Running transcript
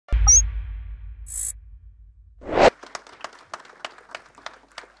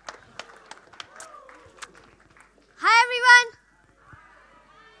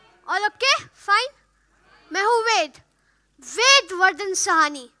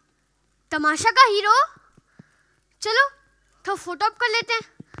सहानी, तमाशा का हीरो। चलो तो फोटो अप कर लेते हैं।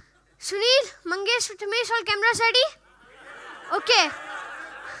 सुनील, मंगेश, रमेश और कैमरा रेडी? ओके।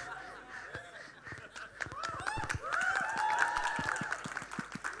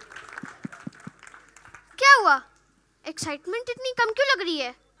 क्या हुआ? एक्साइटमेंट इतनी कम क्यों लग रही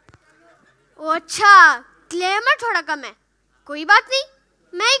है? ओ अच्छा, ग्लैमर थोड़ा कम है। कोई बात नहीं,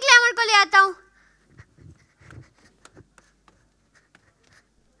 मैं ही ग्लैमर को ले आता हूँ।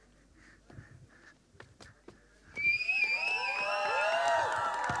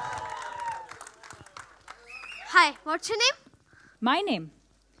 Hi, what's your name? My name?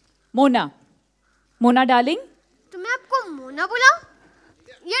 Mona. Mona darling? तो मैं आपको मोना बुलाऊं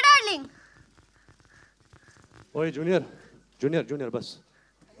या डार्लिंग? ओए जूनियर, जूनियर जूनियर बस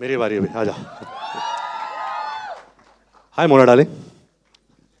मेरी बारी है, आ जा। Hi Mona darling.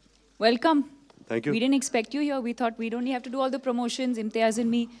 Welcome. Thank you. We didn't expect you here. We thought we'd only have to do all the promotions, Imtiaz and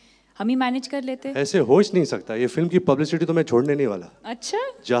me. हम ही मैनेज कर लेते। ऐसे हो ही नहीं सकता, ये फिल्म की पब्लिसिटी तो मैं छोड़ने नहीं वाला। अच्छा?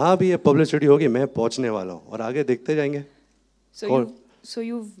 जहाँ भी ये पब्लिसिटी होगी मैं पहुँचने वाला हूँ और आगे देखते जाएंगे। So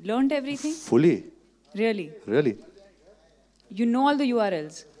you've learned everything? Fully. Really? Really. You know all the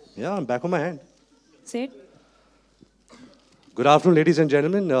URLs? Yeah, I'm back on my hand. Say it. Good afternoon, ladies and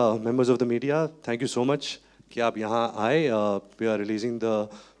gentlemen, members of the media. Thank you so much कि आप यहाँ आए. We are releasing the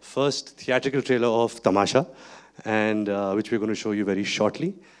first theatrical trailer of Tamasha, and which we're going to show you very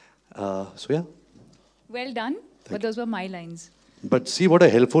shortly. So yeah. Well done. But those were my lines. But see what a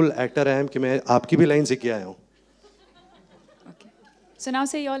helpful actor I am कि मैं आपकी भी line सीख के आया हूँ. Okay. So now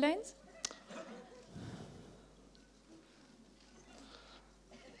say your lines.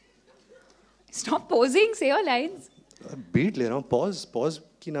 Stop posing. Say your lines. Beat ले रहा हूँ. Pause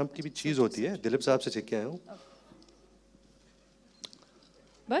की नाम की भी चीज़ होती है. दिलीप साहब से सीख के आया हूँ.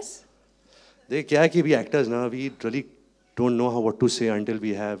 बस. देख क्या है कि we actors ना we really don't know what to say until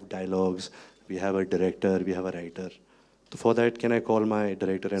we have dialogues, we have a director, we have a writer. So for that, can I call my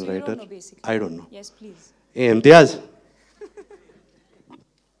director and writer? You don't know basically. I don't know. Yes, please. Hey, Imtiaz.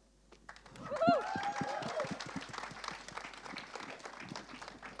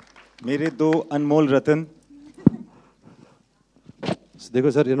 मेरे दो अनमोल रतन।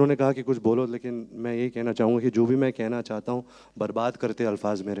 देखो sir, इन्होंने कहा कि कुछ बोलो, लेकिन मैं ये कहना चाहूँगा कि जो भी मैं कहना चाहता हूँ बर्बाद करते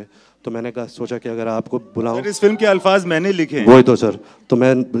अल्फाज मेरे, तो मैंने कहा सोचा कि अगर आपको बुलाऊं। इस फिल्म के अल्फाज मैंने लिखे हैं। वही तो सर, तो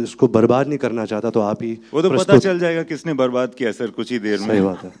मैं इसको बर्बाद नहीं करना चाहता, तो आप ही वो तो पता चल जाएगा किसने बर्बाद किया सर कुछ ही देर में। सही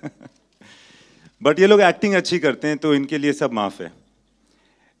बात है। बट ये लोग एक्टिंग अच्छी करते हैं तो इनके लिए सब माफ है।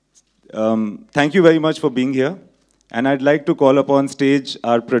 Thank you very much for being here and I'd like to call upon stage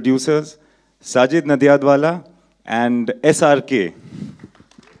our producers Sajid नदियादवाला and SRK,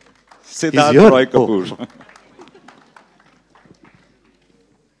 Siddharth Roy Kapur. Oh.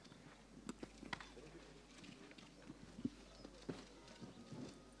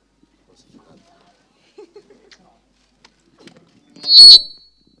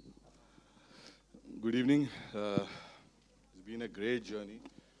 Good evening. It's been a great journey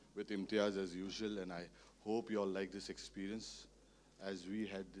with Imtiaz as usual, and I hope you all like this experience as we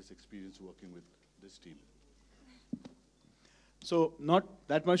had this experience working with this team. So not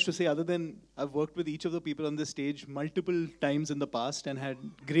that much to say other than I've worked with each of the people on this stage multiple times in the past and had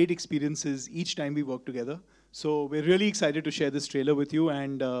great experiences each time we worked together. So we're really excited to share this trailer with you,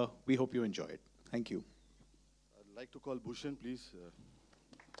 and we hope you enjoy it. Thank you. I'd like to call Bhushan, please.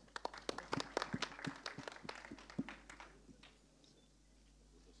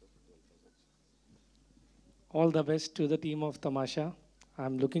 All the best to the team of Tamasha.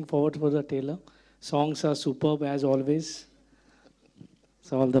 I'm looking forward for the trailer. Songs are superb as always.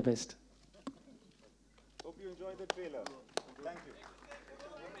 So all the best. Hope you enjoy the trailer. Thank you.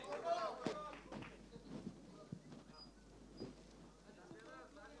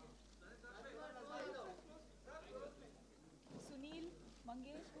 Sunil,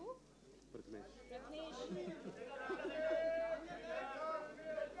 Mangesh, who? Pratnesh.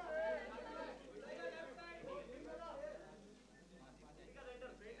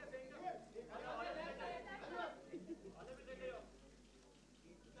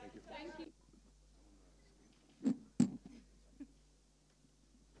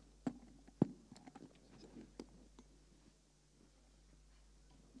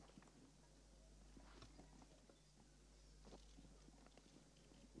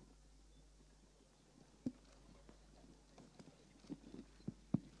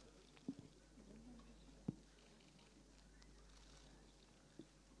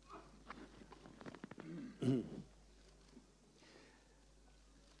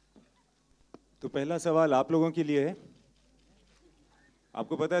 तो पहला सवाल आप लोगों के लिए है।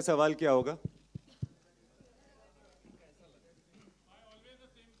 आपको पता है सवाल क्या होगा?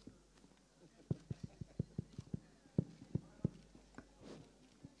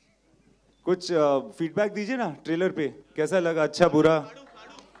 कुछ फीडबैक दीजिए ना ट्रेलर पे, कैसा लगा, अच्छा बुरा?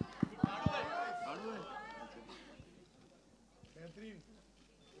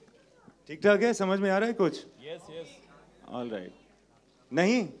 ठीक ठाक है, समझ में आ रहा है कुछ? Yes yes. All right.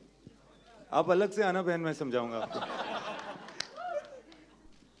 नहीं, आप अलग से आना बहन, मैं समझाऊंगा आपको।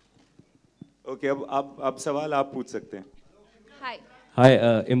 ओके, अब सवाल आप पूछ सकते हैं।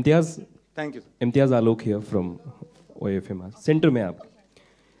 हाय Imtiaz, thank you. Imtiaz Alok here from OFM centre में। आप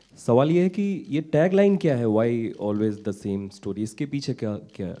सवाल ये है कि ये टैग लाइन क्या है, why always the same story, इसके पीछे क्या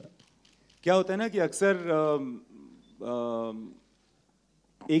क्या क्या होता है ना कि अक्सर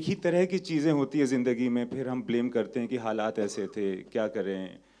एक ही तरह की चीज़ें होती है ज़िंदगी में, फिर हम ब्लेम करते हैं कि हालात ऐसे थे, क्या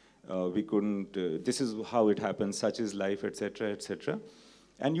करें, we couldn't, this is how it happens, such is life, etcetera etcetera,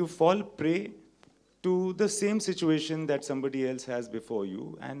 and you fall prey to the same situation that somebody else has before you,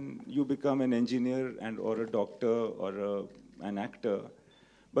 and you become an engineer and or a doctor or an actor,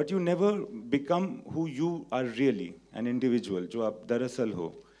 but you never become who you are really, an individual, जो आप दरअसल हो।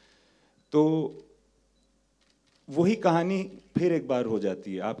 तो वही कहानी फिर एक बार हो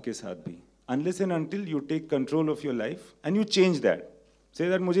जाती है आपके साथ भी, unless and until you take control of your life and you change that,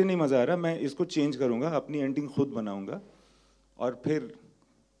 say that मुझे नहीं मज़ा आ रहा, मैं इसको change करूँगा, अपनी एंडिंग खुद बनाऊँगा, और फिर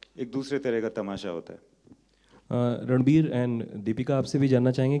एक दूसरे तरह का तमाशा होता है। रणबीर एंड दीपिका, आपसे भी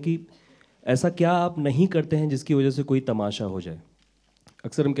जानना चाहेंगे कि ऐसा क्या आप नहीं करते हैं जिसकी वजह से कोई तमाशा हो जाए?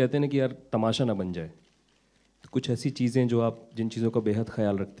 अक्सर हम कहते हैं ना कि यार तमाशा ना बन जाए, तो कुछ ऐसी चीज़ें जो आप, जिन चीज़ों का बेहद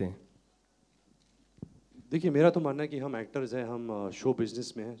ख्याल रखते हैं। देखिए, मेरा तो मानना है कि हम एक्टर्स हैं, हम शो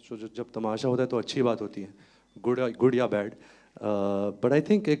बिजनेस में हैं, सो जब तमाशा होता है तो अच्छी बात होती है, गुड या बैड, बट आई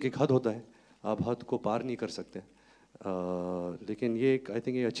थिंक एक हद होता है, आप हद को पार नहीं कर सकते। लेकिन ये एक, आई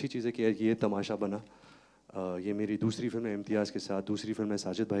थिंक ये अच्छी चीज़ है कि ये तमाशा बना। ये मेरी दूसरी फिल्म है इम्तियाज़ के साथ, दूसरी फिल्म है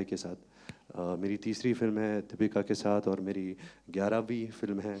साजिद भाई के साथ, मेरी तीसरी फिल्म है दीपिका के साथ, और मेरी 11वीं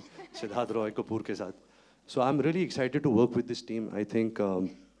फिल्म है सिद्धार्थ रॉय कपूर के साथ। सो I am really excited to work with this team. I think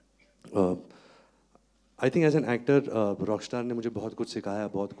as an actor Rockstar ने मुझे बहुत कुछ सिखाया,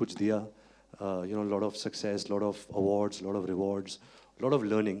 बहुत कुछ दिया, you know, lot of success, lot of awards, lot of rewards, lot of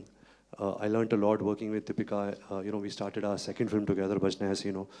learning. I learned a lot working with Deepika. You know, we started our second film together, बजना है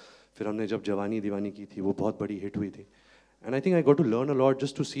सीनो। फिर हमने जब जवानी दीवानी की थी, वो बहुत बड़ी हिट हुई थी। And I think I got to learn a lot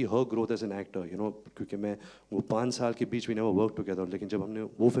just to see her growth as an actor. You know, क्योंकि मैं वो 5 साल के बीच we never worked together, लेकिन जब हमने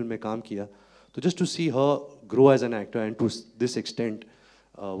वो फिल्म में काम किया, तो just to see her grow as an actor and to this extent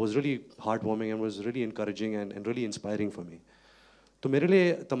was really heartwarming and was really encouraging and really inspiring for me. तो मेरे लिए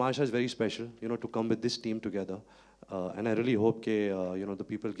तमाशा is very special, you know, to come with this team together. And I really hope that you know, the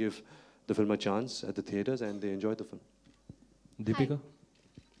people give the film a chance at the theaters and they enjoy the film. Deepika,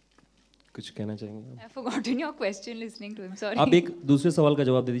 कुछ कहना चाहेंगे? I forgotten your question listening to him. Sorry. आप एक दूसरे सवाल का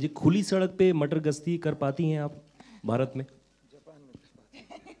जवाब दे दीजिए। खुली सड़क पे मटर गश्ती कर पाती हैं आप भारत में?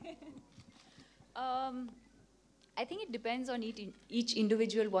 I think it depends on each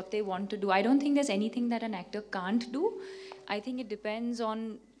individual what they want to do. I don't think there's anything that an actor can't do. I think it depends on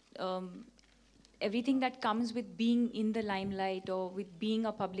everything that comes with being in the limelight or with being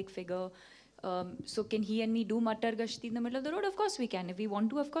a public figure. So can he and me do matar gashti in the middle of the road? Of course we can. If we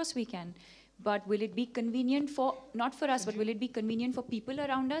want to, of course we can. But will it be convenient for, not for us, but will it be convenient for people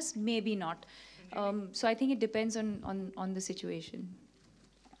around us? Maybe not. So I think it depends on the situation.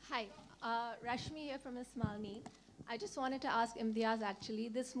 Hi, Rashmi here from Ismalni. I just wanted to ask Imtiaz, actually,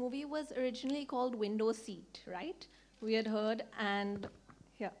 this movie was originally called Window Seat, right? We had heard, and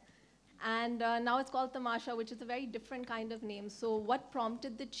here. And now it's called Tamasha, which is a very different kind of name. So what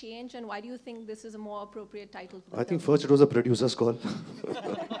prompted the change, and why do you think this is a more appropriate title for the film? I think first it was a producer's call.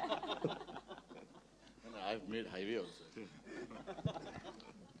 I've made Highway also.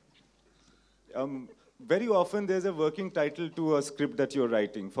 Very often there's a working title to a script that you're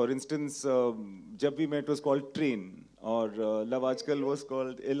writing. For instance, Jab We Met was called Train, or Love Aajkal was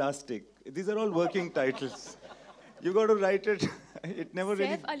called Elastic. These are all working titles. You got to write it. It never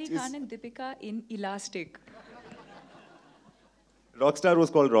really. Saif Ali Khan and Deepika in Elastic. Rockstar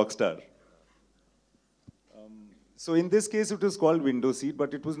was called Rockstar. So in this case, it was called Window Seat,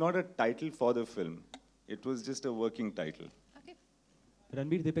 but it was not a title for the film. It was just a working title. Okay.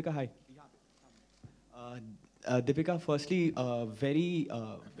 Ranbir, Deepika, hi. Deepika, firstly,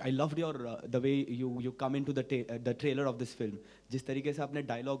 I loved your the way you come into the trailer of this film. जिस तरीके से आपने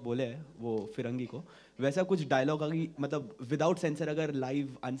dialogue बोले हैं वो फिरंगी को, वैसा कुछ डायलॉग अभी मतलब विदाउट सेंसर अगर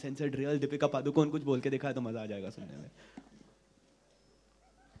live uncensored real Deepika Padukone कुछ बोल के दिखाए तो मजा आ जाएगा सुनने में.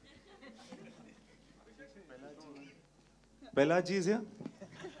 पहला चीज है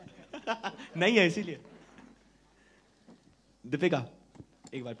नहीं है इसीलिए. दीपिका,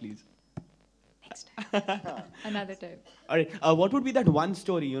 एक बार please. podcast. Another time. All right. What would be that one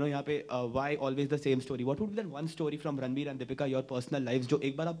story? You know, यहाँ पे why always the same story? What would be that one story from Ranbir and Deepika, your personal lives, जो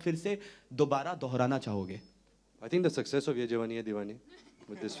एक बार आप फिर से दोबारा दोहराना चाहोगे? I think the success of Ye Jawani Hai Diwani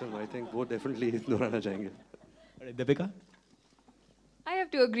with this film, I think वो definitely दोहराना चाहेंगे. All right, Deepika? I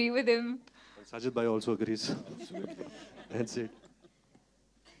have to agree with him. Sajid bhai also agrees. That's it.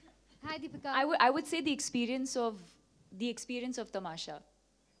 Hi, Deepika. I would say the experience of Tamasha.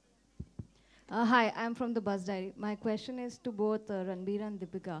 Hi, I'm from the Bus Diary. My question is to both Ranbir and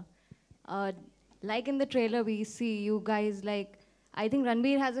Deepika. Like in the trailer, we see you guys like, I think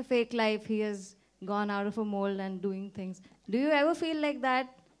Ranbir has a fake life. He has gone out of a mold and doing things. Do you ever feel like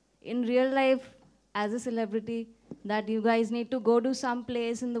that in real life as a celebrity, that you guys need to go to some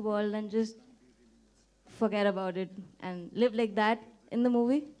place in the world and just forget about it and live like that in the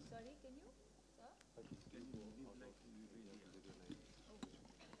movie?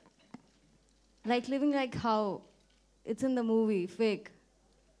 Like living like how it's in the movie, fake.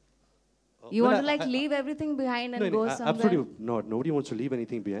 You want to like leave everything behind and go somewhere? Absolutely not. Nobody wants to leave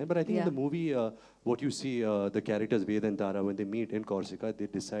anything behind. But I think in the movie, what you see, the characters Ved and Tara, when they meet in Corsica, they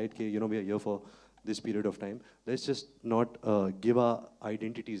decide, we are here for this period of time. Let's just not give our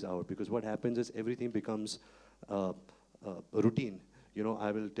identities out, because what happens is everything becomes routine. You know,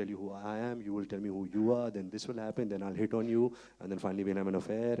 I will tell you who I am, you will tell me who you are, then this will happen, then I'll hit on you, and then finally we'll have an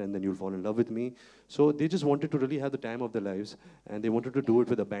affair, and then you'll fall in love with me. So they just wanted to really have the time of their lives, and they wanted to do it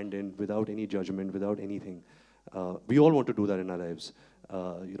with abandon, without any judgment, without anything. We all want to do that in our lives.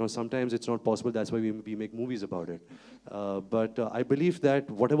 You know, sometimes it's not possible, that's why we make movies about it. But I believe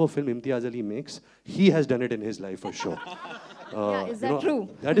that whatever film Imtiaz Ali makes, he has done it in his life for sure. Is that true?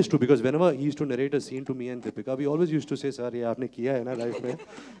 That is true, because whenever he used to narrate a scene to me and Deepika, we always used to say, "Sir, ye aapne kiya hai na life mein."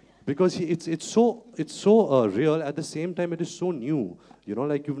 Because it's so real. At the same time, it is so new. You know,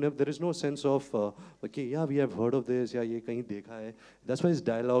 like there is no sense of okay, yeah, we have heard of this, yeah, ye kahin dekha hai. That's why his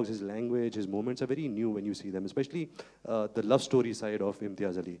dialogues, his language, his moments are very new when you see them, especially the love story side of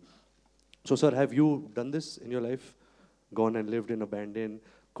Imtiaz Ali. So, sir, have you done this in your life? Gone and lived in abandon,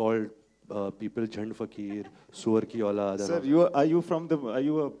 called people Jhand Fakir, Suar Ki Aulad? Sir, are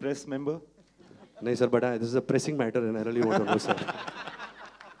you a press member? No, sir, but this is a pressing matter and I really want to know, sir.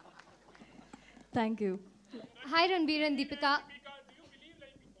 Thank you. Hi, Ranbir and Deepika.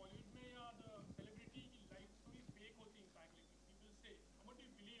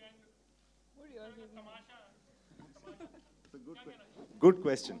 Good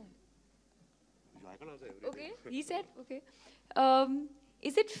question. Okay, he said, okay.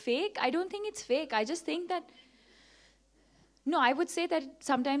 Is it fake? I don't think it's fake. I just think that, no, I would say that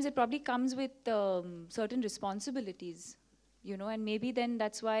sometimes it probably comes with certain responsibilities, you know, and maybe then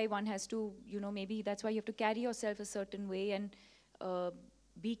that's why one has to, you know, maybe that's why you have to carry yourself a certain way and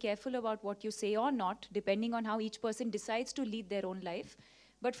be careful about what you say or not, depending on how each person decides to lead their own life.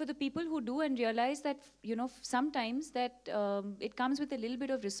 But for the people who do and realize that, you know, sometimes that it comes with a little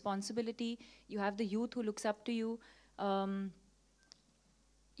bit of responsibility. You have the youth who looks up to you.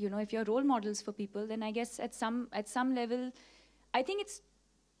 You know, if you're role models for people, then I guess at some level, I think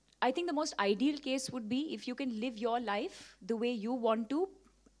the most ideal case would be if you can live your life the way you want to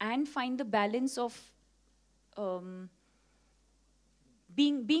and find the balance of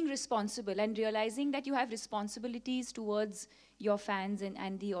being responsible and realizing that you have responsibilities towards your fans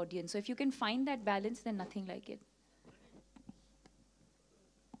and the audience. So if you can find that balance, then nothing like it.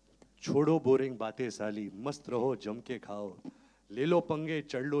 छोड़ो boring बातें साली, मस्त रहो जम के खाओ, ले लो पंगे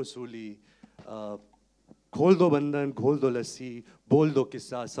चढ़ लो सूली, खोल दो बंधन घोल दो लस्सी, बोल दो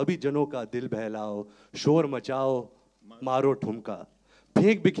किस्सा, सभी जनों का दिल बहलाओ, शोर मचाओ मारो ठुमका,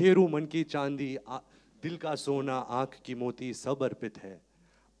 फेंक बिखेरू मन की चांदी, दिल का सोना आंख की मोती सब अर्पित है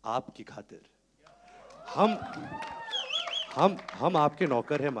आपकी खातिर. हम आपके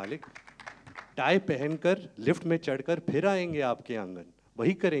नौकर हैं मालिक, टाई पहनकर लिफ्ट में चढ़कर फिर आएंगे आपके आंगन,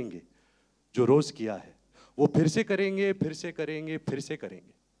 वही करेंगे जो रोज किया है, वो फिर से करेंगे, फिर से करेंगे, फिर से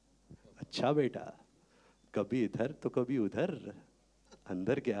करेंगे. अच्छा बेटा, कभी इधर तो कभी उधर,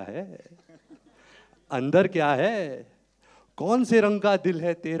 अंदर क्या है, अंदर क्या है, कौन से रंग का दिल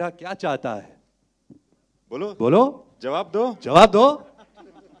है तेरा, क्या चाहता है, बोलो बोलो, जवाब दो, जवाब दो.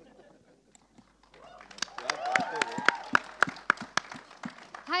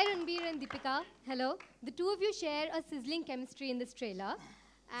 Hi, Ranbir and Deepika. Hello. The two of you share a sizzling chemistry in this trailer.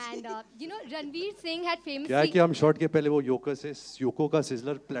 And, you know, Ranveer Singh had famously... क्या कि हम शॉट के पहले वो योको का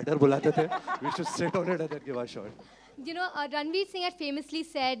सिजलर प्लेटर बुलाते थे. We should sit on it and then give our shot. You know, Ranveer Singh had famously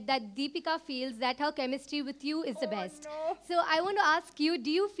said that Deepika feels that her chemistry with you is the best. No. So I want to ask you, do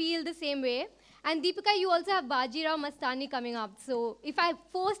you feel the same way? And Deepika, you also have Bajirao Mastani coming up. So if I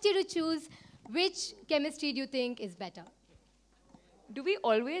forced you to choose which chemistry do you think is better? Do we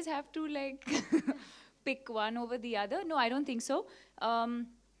always have to like pick one over the other? No, I don't think so.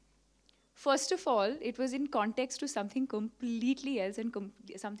 First of all, it was in context to something completely else and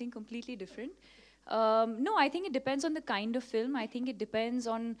something completely different. No, I think it depends on the kind of film. I think it depends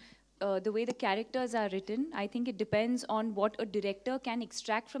on the way the characters are written. I think it depends on what a director can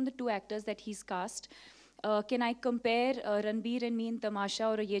extract from the two actors that he's cast. Can I compare Ranbir and me in Tamasha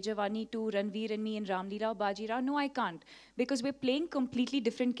or Ye Jawani to Ranbir and me in Ram Leela or Bajirao? No, I can't. Because we're playing completely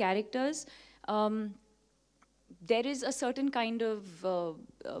different characters. There is a certain kind of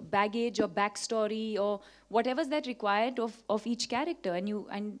baggage or backstory or whatever's that required of each character,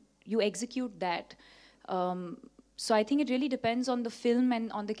 and you execute that. So I think it really depends on the film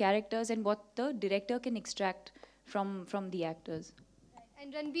and on the characters and what the director can extract from the actors.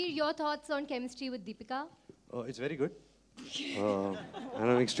 And Ranbir, your thoughts on chemistry with Deepika? It's very good. And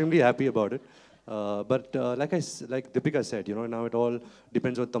I'm extremely happy about it. But like Deepika said, you know, now it all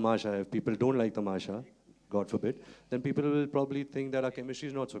depends on Tamasha. If people don't like Tamasha, God forbid, then people will probably think that our chemistry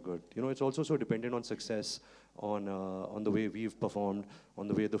is not so good. You know, it's also so dependent on success, on the way we've performed, on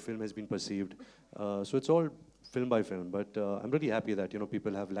the way the film has been perceived. So it's all film by film. But I'm really happy that, you know,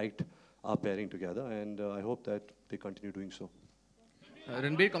 people have liked our pairing together, and I hope that they continue doing so.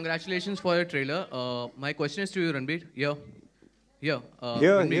 Ranbir, congratulations for your trailer. My question is to you, Ranbir. Here.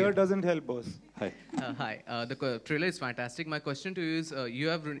 Here doesn't help, boss. Hi. Hi. The trailer is fantastic. My question to you is, you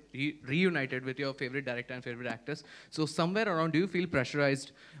have reunited with your favorite director and favorite actors. So somewhere around, do you feel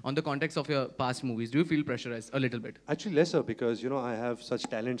pressurized on the context of your past movies? Do you feel pressurized a little bit? Actually, lesser, because, you know, I have such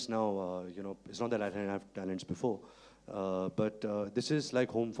talents now. You know, it's not that I didn't have talents before. But this is like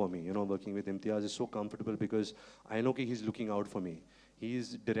home for me. You know, working with Imtiaz is so comfortable because I know he's looking out for me. He's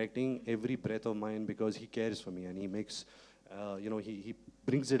directing every breath of mine because he cares for me, and he makes, you know, he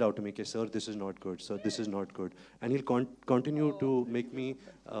brings it out to me, okay, sir, this is not good, sir, this is not good. And he'll continue to make me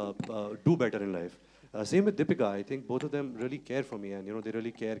do better in life. Same with Deepika. I think both of them really care for me, and, you know, they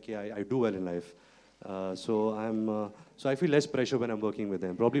really care that I do well in life. So I feel less pressure when I'm working with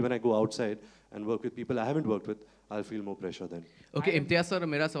them. Probably when I go outside and work with people I haven't worked with, I'll feel more pressure then. Okay, Imtiaz sir,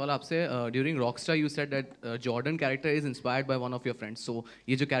 मेरा सवाल आपसे, during Rockstar you said that Jordan character is inspired by one of your friends. So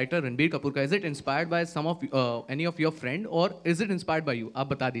ये जो character Ranbir Kapoor का, is it inspired by some of any of your friend, or is it inspired by you? आप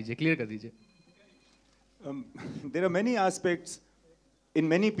बता दीजिए, clear कर दीजिए. There are many aspects in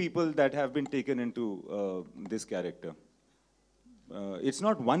many people that have been taken into this character. It's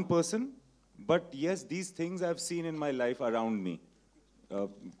not one person, but yes, these things I've seen in my life around me.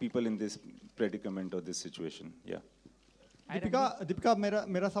 People in this predicament or this situation. Yeah. Deepika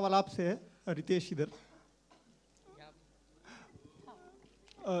मेरा सवाल आपसे है, रितेश इधर.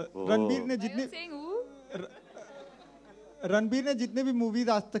 रणबीर ने जितने भी movies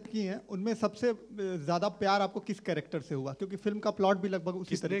आज तक की हैं, उनमें सबसे ज्यादा प्यार आपको किस कैरेक्टर से हुआ? क्योंकि फिल्म का प्लॉट भी लगभग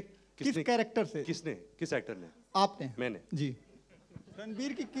उसी तरह. किस कैरेक्टर से? किस एक्टर ने? आपने. मैंने. जी.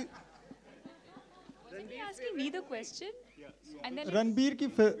 रणबीर की asking me the question? And then Ranbir की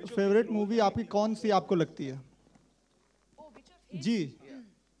फेवरेट मूवी आपकी कौन सी आपको लगती है? जी.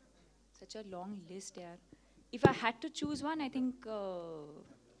 Such a long list, yaar. If I had to choose one, I think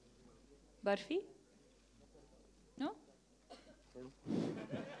Barfi. No?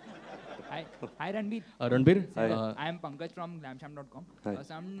 Hi Ranbir. Ranbir. I am Pankaj from glamsham.com.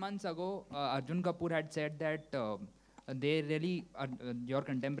 Some months ago, Arjun Kapoor had said that they really, your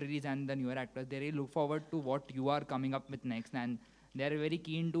contemporaries and the newer actors, they really look forward to what you are coming up with next, and they are very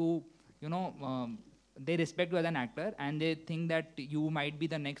keen to, you know, they respect you as an actor, and they think that you might be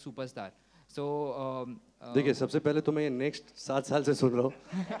the next superstar. So देखिए, सबसे पहले तो मैं next 7 साल से सुन रहा हूँ,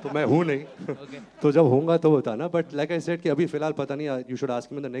 तो मैं हूँ नहीं. तो जब होगा तो बताना. But like I said कि अभी फिलहाल पता नहीं. You should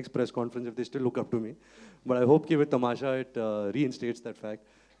ask me in the next press conference if they still look up to me. But I hope कि with Tamasha it reinstates that fact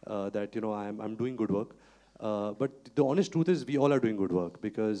that, you know, I'm doing good work. But the honest truth is we all are doing good work,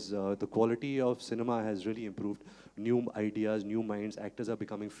 because the quality of cinema has really improved. New ideas, new minds, actors are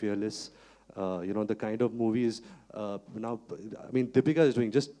becoming fearless. You know, the kind of movies now, I mean, Deepika is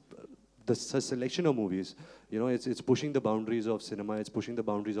doing just the selection of movies. You know, it's pushing the boundaries of cinema, it's pushing the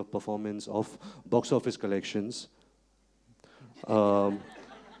boundaries of performance, of box office collections.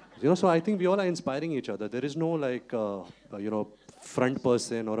 You know, so I think we all are inspiring each other. There is no like, you know, front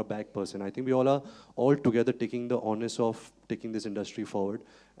person or a back person. I think we all are all together taking the onus of taking this industry forward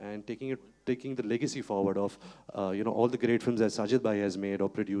and taking the legacy forward of, you know, all the great films that Sajid Bhai has made or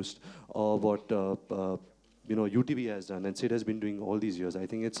produced, or what, you know, UTV has done and Sid has been doing all these years. I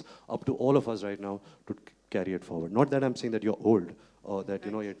think it's up to all of us right now to carry it forward. Not that I'm saying that you're old or that,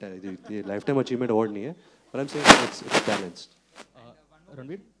 you know, your lifetime achievement award nahi hai, but I'm saying that it's balanced.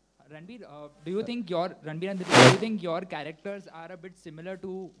 Ranbir, do you think Ranbir and Deepika, do you think your characters are a bit similar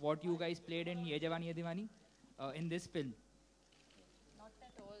to what you guys played in Ye Jawani Ye Diwani in this film?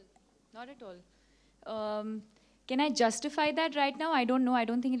 Not at all. Can I justify that right now? I don't know. I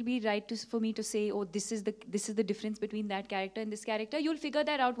don't think it'll be right for me to say, oh, this is the difference between that character and this character. You'll figure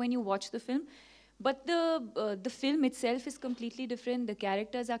that out when you watch the film. But the film itself is completely different. The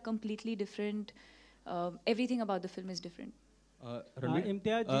characters are completely different. Everything about the film is different.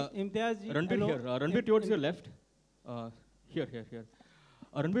 Imtiaz ji, Ranbir hello. here. Ranbir towards your left. Here.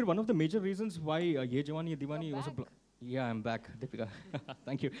 Ranbir, one of the major reasons why Ye Jawani Ye Diwani was a yeah, I'm back, Deepika.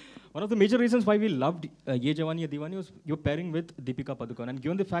 Thank you. One of the major reasons why we loved Ye Jawani Ye Diwani was your pairing with Deepika Padukone. And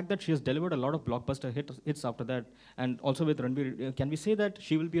given the fact that she has delivered a lot of blockbuster hits after that, and also with Ranbir, can we say that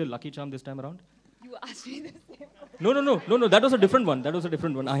she will be a lucky charm this time around? You asked me the same question. No. That was a different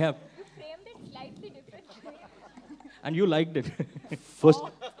one. I have. You framed it slightly different. And you liked it. First.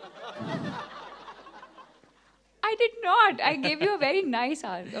 I did not. I gave you a very nice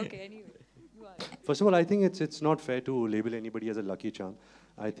answer. Okay, anyway. First of all, I think it's not fair to label anybody as a lucky charm.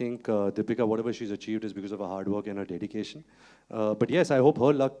 I think Deepika, whatever she's achieved is because of her hard work and her dedication. But yes, I hope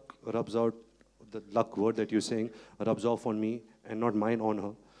her luck rubs out, the luck word that you're saying, rubs off on me and not mine on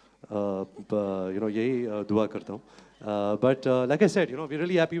her. Yahi dua karta hu. But like I said, we're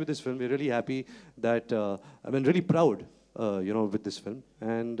really happy with this film. We're really happy that, really proud, with this film.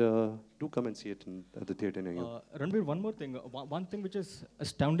 And do come and see it at the theatre near you. Ranbir, one more thing. One thing which is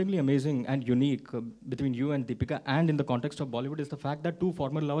astoundingly amazing and unique between you and Deepika and in the context of Bollywood is the fact that two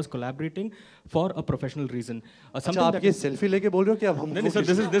former lovers collaborating for a professional reason. Something that is selfie leke bol rahe ho ki ab hum? No, sir,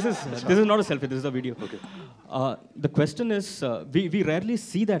 this is not a selfie. This is a video. Okay. The question is, we rarely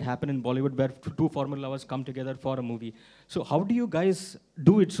see that happen in Bollywood where two former lovers come together for a movie. So how do you guys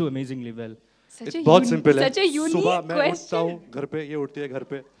do it so amazingly well? बहुत simple है. Such a unique सुबह मैं question. उठता हूँ घर पे, ये उठती है घर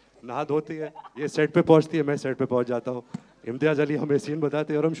पे, नहा धोती है, ये सेट पे पहुँचती है, मैं सेट पे पहुँच जाता हूँ. इम्तियाज अली हमें सीन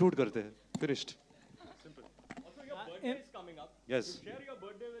बताते हैं और हम शूट करते हैं. Finished. Also, your birthday is coming up. Yes. To share your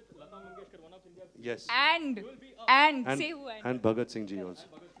birthday with Lata Mangeshkar, one of India's. Yes. And say who and Bhagat Singh ji also.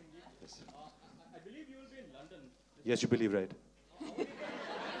 Yes. I believe you will be in London. Yes, you believe right. How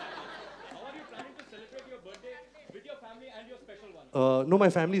are you planning to celebrate your birthday with your family and your special one? No, my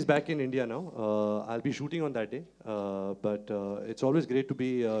family is back in India now. I'll be shooting on that day. But it's always great to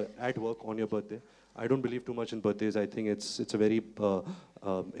be at work on your birthday. I don't believe too much in birthdays. I think it's a very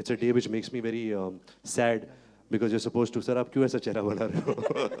it's a day which makes me very sad because you're supposed to, sir, aap kyun aisa chehra bana rahe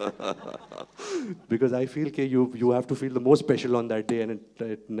ho? Because I feel that you have to feel the most special on that day, and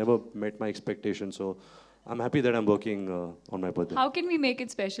it never met my expectations. So I'm happy that I'm working on my birthday. How can we make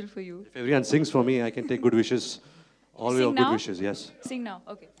it special for you? If everyone sings for me, I can take good wishes. All your good wishes, yes. Sing now,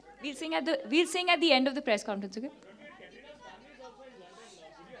 okay. We'll sing at the end of the press conference, okay?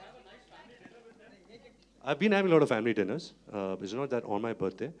 I've been having a lot of family dinners. It's not that on my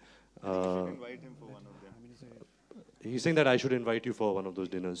birthday. Invite him for one of them. He's saying that I should invite you for one of those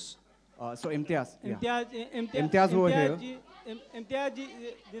dinners. So Imtiaz, Imtiaz over here. Imtiaz ji,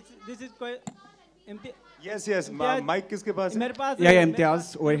 this is quite. Yes. Mic kiske paas hai? Yeah,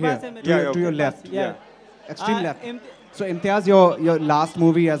 Imtiaz over here. Yeah, To your left. Yeah. Extreme left. So Imtiaz, your last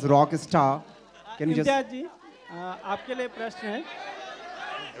movie as rock star. Can you just? Imtiaz ji, आपके लिए प्रश्न है.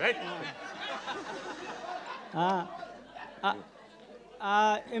 Right.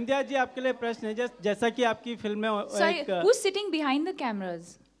 Imtiaz जी आपके लिए प्रश्न है जैसा कि आपकी फिल्म में Sorry, who's sitting behind the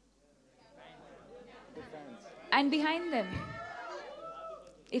cameras? And behind them?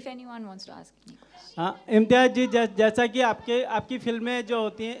 If anyone wants to ask me. हाँ, इम्तियाज जी जैसा कि आपकी फिल्में जो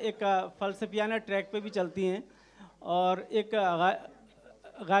होती हैं एक फलसफियाना ट्रैक पे भी चलती हैं और एक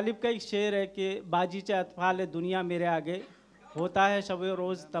गालिब का एक शेर है कि बाजीचे अतफाल है दुनिया मेरे आगे होता है शब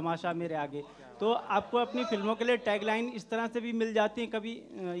रोज़ तमाशा मेरे आगे. तो आपको अपनी फिल्मों के लिए टैगलाइन इस तरह से भी मिल जाती है कभी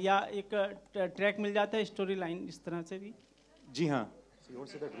या एक ट्रैक मिल जाता है स्टोरी लाइन इस तरह से भी? जी हाँ.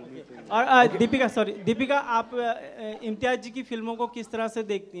 और दीपिका आप इम्तियाज जी की फिल्मों को किस तरह से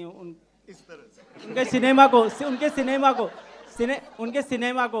देखती हैं इस तरह से उनके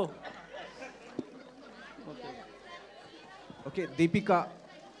सिनेमा को Okay, Deepika.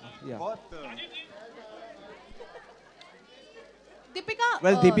 Yeah. Deepika.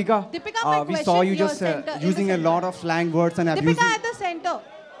 Well, Deepika, we saw you just using a lot of slang words and abusing. Deepika at the center.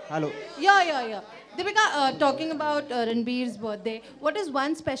 Hello. Yeah. Deepika, talking about Ranbir's birthday, what is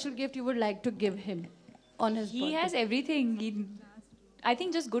one special gift you would like to give him on his birthday? He has everything. I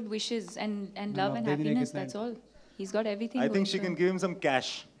think just good wishes and love and happiness, that's all. He's got everything. I think she can give him some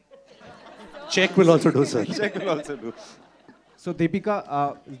cash. Check will also do, sir. Check will also do. So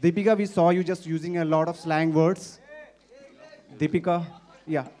Deepika, we saw you just using a lot of slang words. Deepika,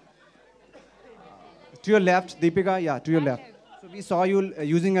 yeah. To your left, Deepika, yeah, to your left. So we saw you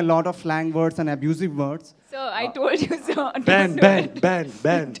using a lot of slang words and abusive words. So I told you so. Ban.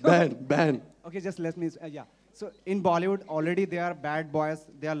 Okay, just let me, yeah. So in Bollywood, already they are bad boys.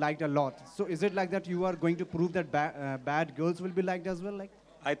 They are liked a lot. So is it like that you are going to prove that bad girls will be liked as well? Like,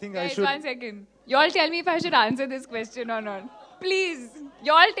 I think Guys, 1 second. You all tell me if I should answer this question or not. Please,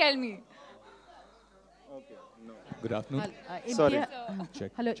 you all tell me. Good afternoon. Sorry.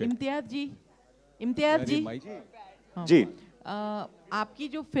 Hello, Imtiaz जी. इम्तियाज जी. हाँ. जी. आपकी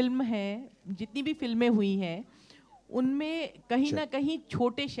जो film है, जितनी भी फिल्में हुई हैं, उनमें कहीं ना कहीं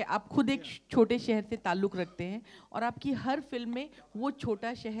छोटे शहर, आप खुद एक छोटे शहर से ताल्लुक़ रखते हैं और आपकी हर फिल्म में वो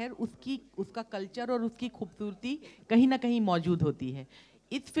छोटा शहर, उसका कल्चर और उसकी खूबसूरती कहीं ना कहीं मौजूद होती है.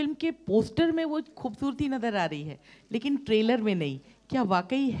 इस फिल्म के पोस्टर में वो खूबसूरती नज़र आ रही है, लेकिन ट्रेलर में नहीं. क्या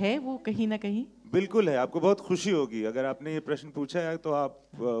वाकई है वो कहीं ना कहीं? बिल्कुल है. आपको बहुत खुशी होगी अगर आपने ये प्रश्न पूछा है, तो आप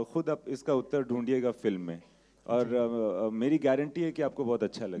खुद इसका उत्तर ढूंढिएगा फिल्म में, और मेरी गारंटी है कि आपको बहुत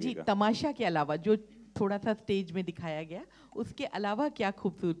अच्छा लगेगा. जी, तमाशा के अलावा जो थोड़ा सा स्टेज में दिखाया गया, उसके अलावा क्या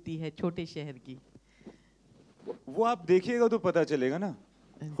खूबसूरती है छोटे शहर की? वो आप देखिएगा तो पता चलेगा ना.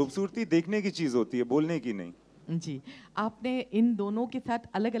 खूबसूरती देखने की चीज होती है, बोलने की नहीं. जी, आपने इन दोनों के साथ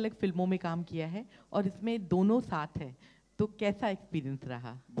अलग अलग फिल्मों में काम किया है और इसमें दोनों साथ हैं, तो कैसा एक्सपीरियंस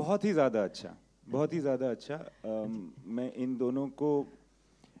रहा? बहुत ही ज़्यादा अच्छा, बहुत ही ज़्यादा अच्छा. मैं इन दोनों को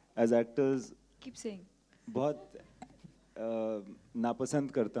एज एक्टर्स बहुत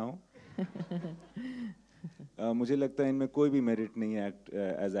नापसंद करता हूँ. मुझे लगता है इनमें कोई भी मेरिट नहीं है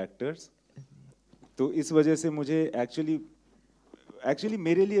एज एक्टर्स. तो इस वजह से मुझे एक्चुअली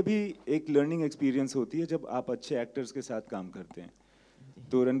मेरे लिए भी एक लर्निंग एक्सपीरियंस होती है जब आप अच्छे एक्टर्स के साथ काम करते हैं.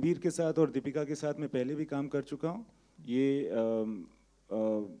 तो रणबीर के साथ और दीपिका के साथ मैं पहले भी काम कर चुका हूँ. ये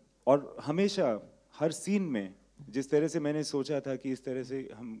और हमेशा हर सीन में जिस तरह से मैंने सोचा था कि इस तरह से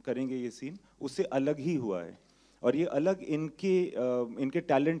हम करेंगे ये सीन, उससे अलग ही हुआ है. और ये अलग इनके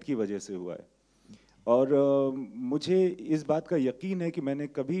टैलेंट की वजह से हुआ है. और मुझे इस बात का यकीन है कि मैंने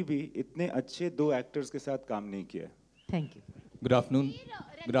कभी भी इतने अच्छे 2 एक्टर्स के साथ काम नहीं किया है. Thank you. Good afternoon.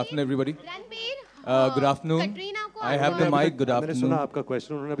 Good afternoon, everybody. Good afternoon. I have the mic. Good afternoon. मैंने सुना आपका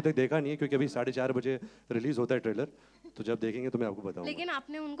क्वेश्चन, उन्होंने अभी तक देखा नहीं है क्योंकि अभी 4:30 बजे रिलीज होता है ट्रेलर. तो जब देखेंगे तो मैं आपको बताऊंगा. लेकिन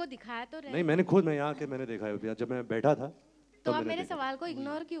आपने उनको दिखाया तो नहीं, मैंने खुद मैं यहाँ के मैंने देखा है. जब मैं बैठा था तो आप मेरे सवाल को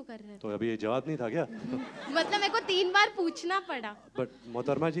इग्नोर क्यों कर रहे थे? तो अभी ये जवाब नहीं था क्या? मतलब मेरे को 3 बार पूछना पड़ा. बट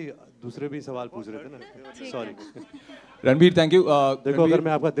मोहतरमा जी दूसरे भी सवाल पूछ रहे थे ना. सॉरी. Ranbir, thank you. देखो, अगर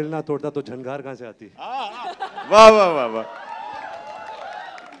मैं आपका दिल ना तोड़ता तो झनकार कहाँ से आती? वाह वाह वाह वाह.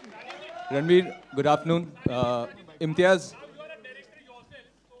 Ranbir, good afternoon. Imtiaz.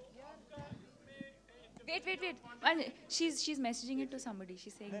 Wait. She's messaging it to somebody.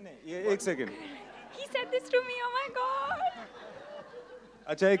 She's saying. नहीं, एक second. He said this to me. Oh my God.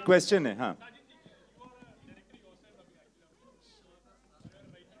 अच्छा, एक क्वेश्चन है. हाँ.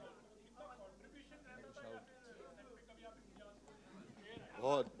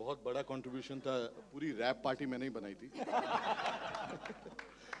 बहुत बड़ा कंट्रीब्यूशन था. पूरी रैप पार्टी मैंने ही बनाई थी.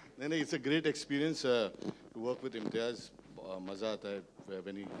 नहीं, it's a great experience to work with Imtiaz. मज़ा आता है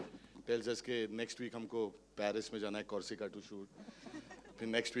व्हेन ही टेल्स अस के नेक्स्ट वीक हमको पेरिस में जाना है कॉर्सिका टू शूट, फिर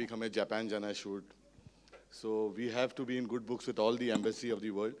नेक्स्ट वीक हमें जापान जाना है shoot. So we have to be in good books with all the embassy of the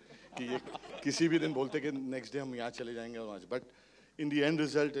world कि ये किसी भी दिन बोलते कि नेक्स्ट डे हम यहाँ चले जाएंगे और वहाँ. But in the end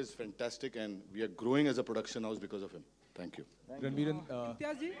result is fantastic and we are growing as a production house because of him. Thank you. Ranbir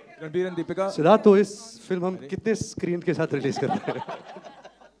and Deepika. Siddharth, तो इस फिल्म हम कितने स्क्रीन के साथ रिलीज करते हैं?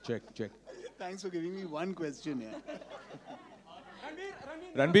 Check. Thanks for giving me one question.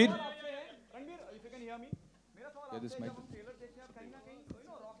 Ranbir. If you can hear me. मेरा सवाल Yeah, this आपसे, mic. जब हम ट्रेलर देखते हैं, कहीं ना कहीं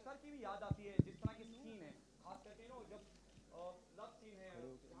रॉकस्टार की भी याद आती है, जिस तरह की सीन है, खास करके जब लव सीन है,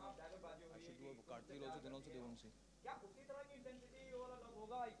 जहाँ बैगरबाजी हो रही है. क्या उसी तरह की इंटेंसिटी वाला लव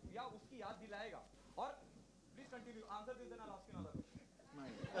होगा या उसकी याद दिलाएगा? और please continue. Answer this, then I ask you another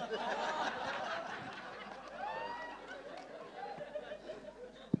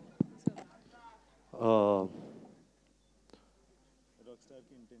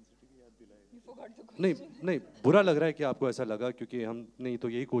नहीं, बुरा लग रहा है कि आपको ऐसा लगा, क्योंकि हम नहीं तो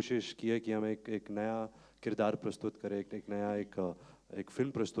यही कोशिश की है कि हम एक नया किरदार प्रस्तुत करें, एक नया एक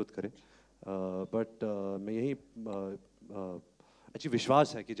फिल्म प्रस्तुत करें. बट मैं यही अच्छी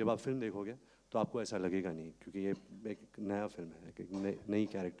विश्वास है कि जब आप फिल्म देखोगे तो आपको ऐसा लगेगा नहीं, क्योंकि ये एक नया फिल्म है, एक नई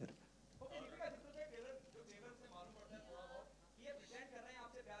कैरेक्टर.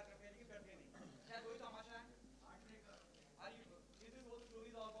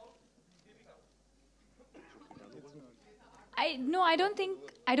 I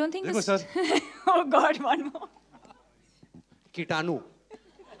don't think. देखो sir. Oh God, one more. कीटाणु.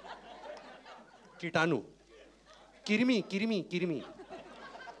 कीटाणु, किरमी किरमी किरमी,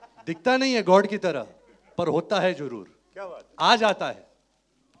 दिखता नहीं है गॉड की तरह पर होता है जरूर। क्या बात? आ जाता है,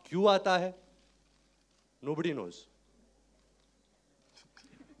 क्यों आता है? Nobody knows.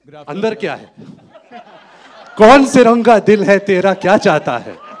 अंदर क्या है? कौन से रंग का दिल है तेरा, क्या चाहता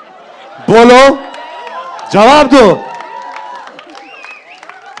है? बोलो, जवाब दो।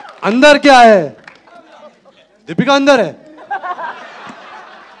 अंदर क्या है? दीपिका अंदर है।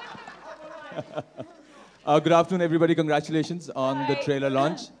 Good afternoon, everybody. Congratulations on the trailer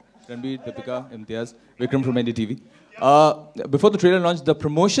launch. Ranbir, Deepika, Imtiaz, Vikram from NDTV. Before the trailer launch, the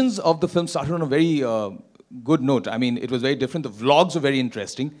promotions of the film started on a very good note. I mean, it was very different. The vlogs were very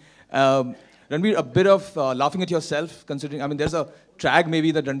interesting. Ranbir, a bit of laughing at yourself, considering, I mean, there's a drag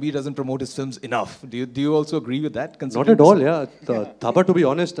maybe that Ranbir doesn't promote his films enough. Do you also agree with that? Not at all, yeah. Thapa, to be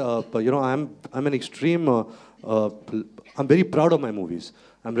honest, you know, I'm an extreme, I'm very proud of my movies.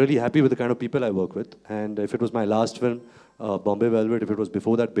 I'm really happy with the kind of people I work with. And if it was my last film, Bombay Velvet, if it was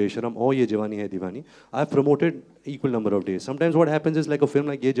before that Besharam or Ye Jawani Hai Diwani, I've promoted equal number of days. Sometimes what happens is like a film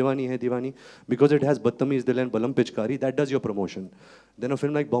like Ye Jawani Hai Diwani, because it has Badtameez Dil and Balam Pichkari, that does your promotion. Then a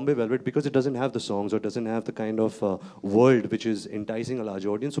film like Bombay Velvet, because it doesn't have the songs or doesn't have the kind of world which is enticing a large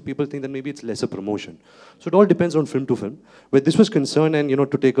audience, so people think that maybe it's lesser promotion. So it all depends on film to film. Where this was concerned, and you know,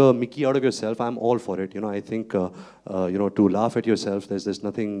 to take a Mickey out of yourself, I'm all for it. You know, I think you know, to laugh at yourself, there's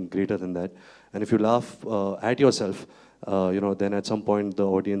nothing greater than that. And if you laugh at yourself, you know, then at some point the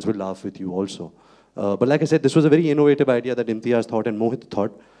audience will laugh with you also. But like I said, this was a very innovative idea that Imtiaz thought and Mohit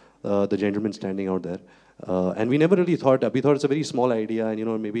thought, the gentleman standing out there. And we never really thought, we thought it's a very small idea and, you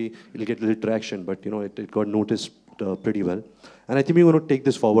know, maybe it'll get a little traction, but, you know, it got noticed pretty well. And I think we're going to take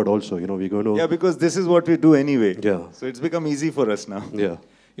this forward also, you know, we're going to... Yeah, because this is what we do anyway. Yeah. So it's become easy for us now. Yeah.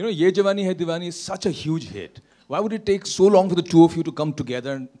 You know, Ye Jawani Hai Diwani is such a huge hit. Why would it take so long for the two of you to come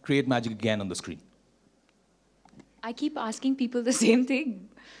together and create magic again on the screen? I keep asking people the same thing.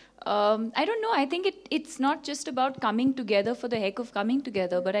 I don't know. I think it's not just about coming together for the heck of coming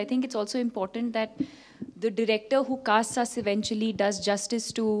together, but I think it's also important that the director who casts us eventually does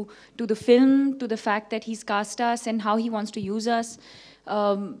justice to the film, to the fact that he's cast us and how he wants to use us.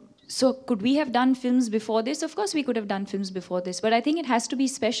 So could we have done films before this? Of course we could have done films before this, but I think it has to be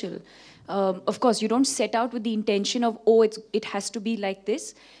special. Of course, you don't set out with the intention of, oh, it has to be like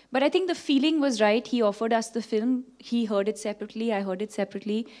this. But I think the feeling was right. He offered us the film. He heard it separately. I heard it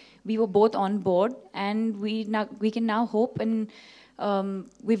separately. We were both on board. And we can now hope, and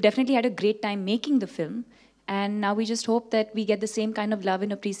we've definitely had a great time making the film. And now we just hope that we get the same kind of love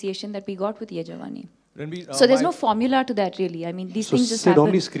and appreciation that we got with Ye Jawani. Ranbir, So there's no formula to that, really. I mean, these things just Sid, happen. how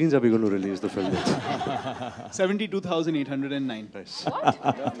many screens are we going to release the film with? 72,809.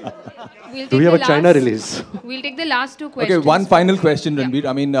 Do we have a China release? We'll take the last two questions. Okay, one final question, Ranbir.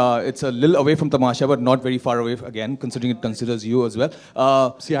 I mean, it's a little away from Tamasha, but not very far away, again, considering it considers you as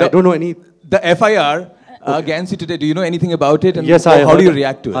well. See, I don't know any... The FIR against you today, do you know anything about it? And yes, how do you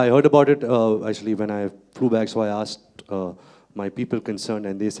react to it? I heard about it, actually, when I flew back, so I asked my people concerned,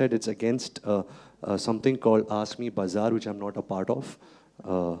 and they said it's against something called Ask Me Bazaar, which I'm not a part of.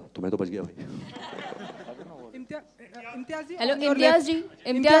 तो मैं तो बच गया भाई. Hello, Imtiaz ji.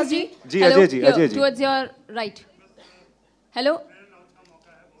 Imtiaz ji. Ji, Hello, Ajay ji, here, Ajay ji. towards your right. Hello.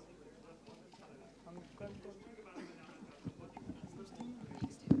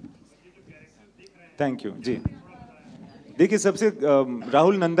 Thank you जी. देखिए, सबसे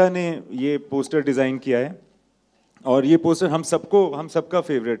राहुल नंदा ने ये पोस्टर डिज़ाइन किया है और ये पोस्टर हम सबका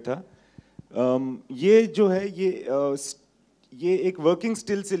फेवरेट था. ये जो है ये एक वर्किंग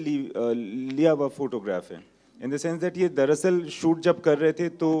स्टिल से लिया हुआ फोटोग्राफ है, इन द सेंस दैट ये दरअसल शूट जब कर रहे थे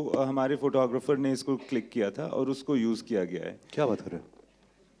तो हमारे फोटोग्राफर ने इसको क्लिक किया था और उसको यूज़ किया गया है. क्या बात कर रहे हो?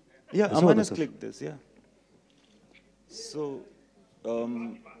 या अमन हैज क्लिक दिस. या सो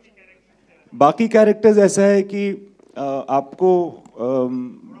बाकी कैरेक्टर्स ऐसा है कि आपको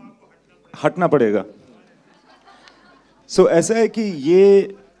हटना पड़ेगा. सो ऐसा है कि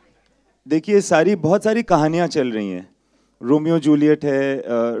ये देखिए बहुत सारी कहानियाँ चल रही हैं. रोमियो जूलियट है,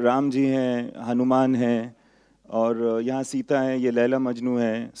 राम जी हैं, हनुमान हैं, और यहाँ सीता हैं, ये लैला मजनू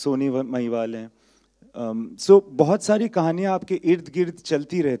हैं, सोनी महिवाल हैं. सो बहुत सारी कहानियाँ आपके इर्द गिर्द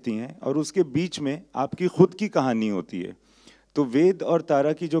चलती रहती हैं और उसके बीच में आपकी खुद की कहानी होती है. तो वेद और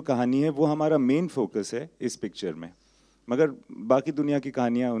तारा की जो कहानी है वो हमारा मेन फोकस है इस पिक्चर में, मगर बाकी दुनिया की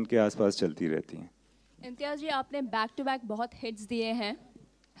कहानियाँ उनके आसपास चलती रहती हैं. इम्तियाज जी, आपने बैक टू बैक बहुत हिट्स दिए हैं.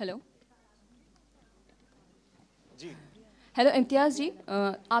 हेलो जी. हेलो इम्तियाज जी,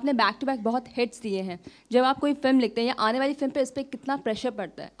 आपने बैक टू बैक बहुत हिट्स दिए हैं. जब आप कोई फिल्म लिखते हैं या आने वाली फिल्म पे, इस पर कितना प्रेशर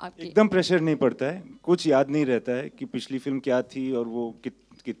पड़ता है आपकी? एकदम प्रेशर नहीं पड़ता है. कुछ याद नहीं रहता है कि पिछली फिल्म क्या थी और वो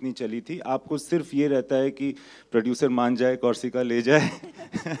कितनी चली थी, आपको सिर्फ ये रहता है कि प्रोड्यूसर मान जाए, कॉर्सिका ले जाए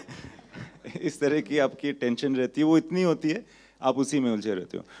इस तरह की आपकी टेंशन रहती है, वो इतनी होती है, आप उसी में उलझे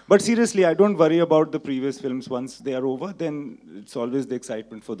रहते हो. But seriously I don't worry about the previous films. Once they are over then it's always the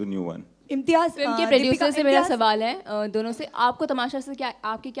excitement for the new one. Imtiaz film के प्रोड्यूसर से मेरा सवाल है दोनों से, आपको तमाशा से क्या,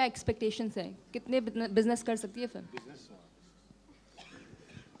 आपकी क्या एक्सपेक्टेशंस हैं, कितने बिजनेस कर सकती है film?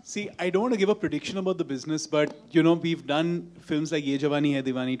 See, I don't want to give a prediction about the business, but you know, we've done films like Ye Jawani Hai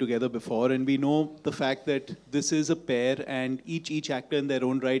Diwani together before, and we know the fact that this is a pair, and each actor in their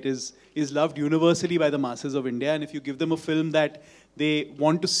own right is loved universally by the masses of India. And if you give them a film that they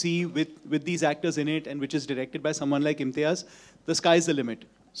want to see with these actors in it, and which is directed by someone like Imtiaz, the sky's the limit.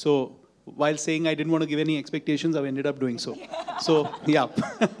 So, while saying I didn't want to give any expectations, I've ended up doing so. So, yeah.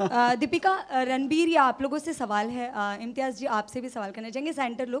 Deepika, Ranbir या आप लोगों से सवाल है, इम्तियाज़ जी आपसे भी सवाल करना चाहेंगे.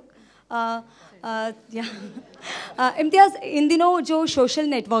 Centre look. इम्तियाज़, इन दिनों जो सोशल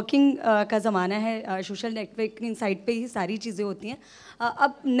नेटवर्किंग का ज़माना है, सोशल नेटवर्किंग साइट पे ही सारी चीज़ें होती हैं.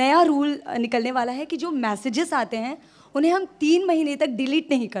 अब नया रूल निकलने वाला है कि जो मैसेजेस आते हैं उन्हें हम 3 महीने तक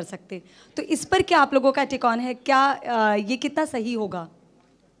डिलीट नहीं कर सकते. तो इस पर क्या आप लोगों का टेक ऑन है? क्या ये कितना सही होगा?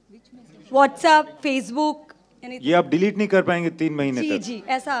 व्हाट्सएप, फेसबुक, ये आप डिलीट नहीं कर पाएंगे 3 महीने जी तक. जी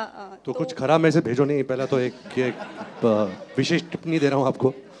ऐसा. तो कुछ खराब मैसेज भेजो नहीं. पहला तो एक विशेष टिप्पणी दे रहा हूँ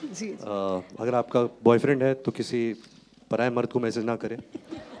आपको. जी. अगर आपका बॉयफ्रेंड है तो किसी पराये मर्द को मैसेज ना करें.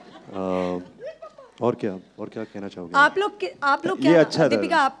 और क्या कहना चाहोगे? आप लोग क्या अच्छा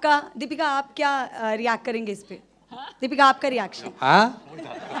दीपिका आप क्या रिएक्ट करेंगे इस पे? दीपिका आपका रिएक्शन. हाँ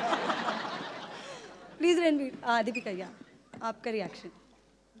प्लीज रणबीर. दीपिका या आपका रिएक्शन.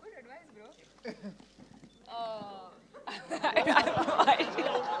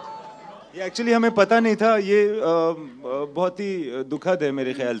 ये एक्चुअली हमें पता नहीं था. ये बहुत ही दुखद है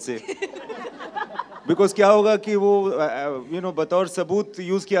मेरे ख्याल से. बिकॉज क्या होगा कि वो बतौर सबूत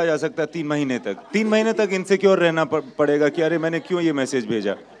यूज किया जा सकता है 3 महीने तक. 3 महीने तक इनसिक्योर रहना पड़ेगा कि अरे मैंने क्यों ये मैसेज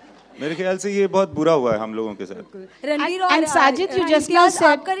भेजा. मेरे ख्याल से ये बहुत बुरा हुआ है हम लोगों के साथ. रणबीर और Sajid, you just now said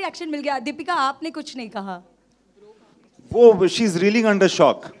आपका रिएक्शन मिल गया. दीपिका आपने कुछ नहीं कहा. वो she is railing under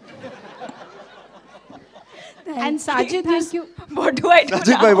shock. And Sajid, thank you. What do I do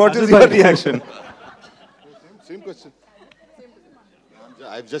Sajid now? bhai, what is your reaction? Same question.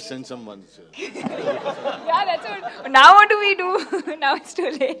 I've just sent someone. Yeah, that's all. Now what do we do? Now it's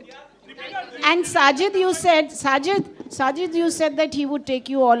too late. And Sajid, you said that he would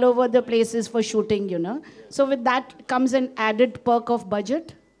take you all over the places for shooting, you know. So with that comes an added perk of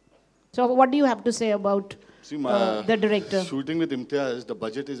budget. So what do you have to say about the director? Shooting with Imtiaz, the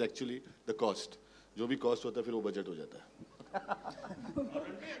budget is actually the cost. जो भी cost होता है फिर वो budget हो जाता है.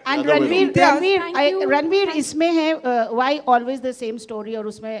 And Ranbir इसमें है why always the same story, और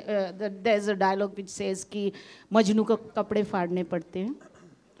उसमें there's a dialogue which says कि मजनू को कपड़े फाड़ने पड़ते हैं.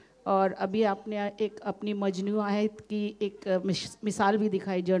 और अभी आपने एक अपनी मजनू आयत की एक मिसाल भी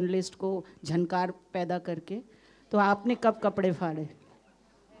दिखाई जर्नलिस्ट को झनकार पैदा करके. तो आपने कब कपड़े फाड़े?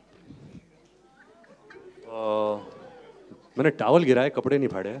 मैंने टावल गिराए, कपड़े नहीं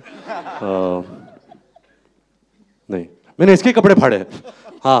फाड़े. नहीं, मैंने इसके कपड़े फाड़े.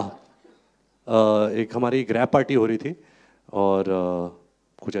 हाँ, एक हमारी ग्रैब पार्टी हो रही थी और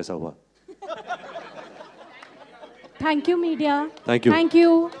कुछ ऐसा हुआ. Thank you media. Thank you. Thank you.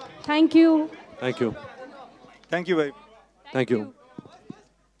 Thank you. Thank you. Thank you भाई. Thank you.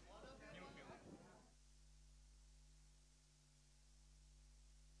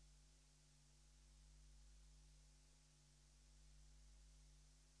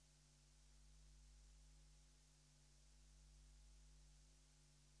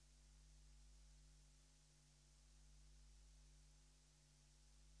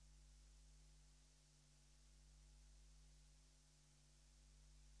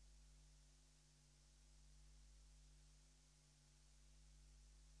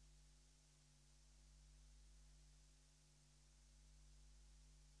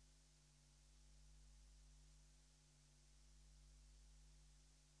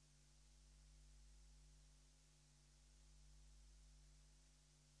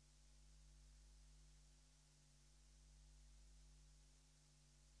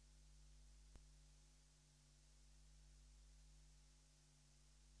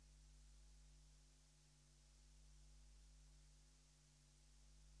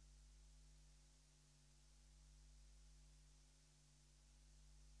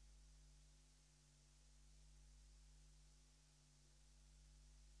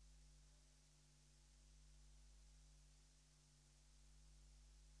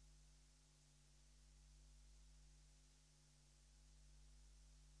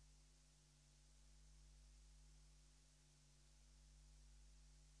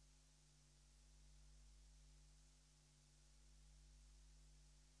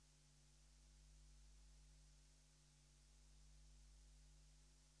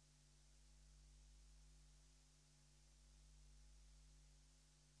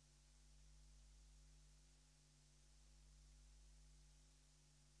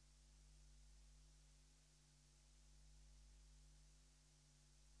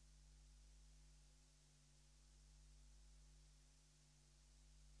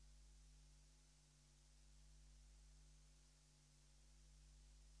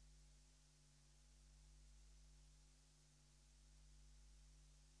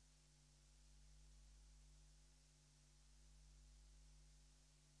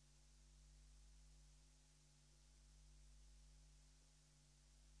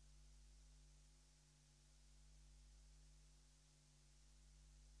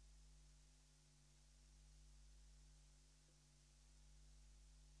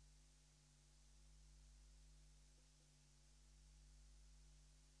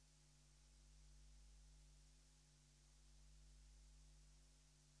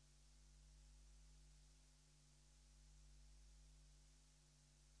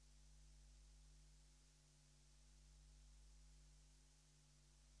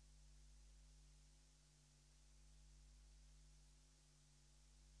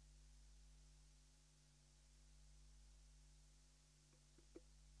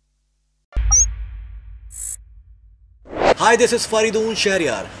 Hi, this is Faridoon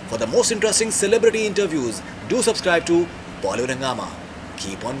Shahryar. For the most interesting celebrity interviews, do subscribe to Bollywood Hungama.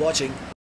 Keep on watching.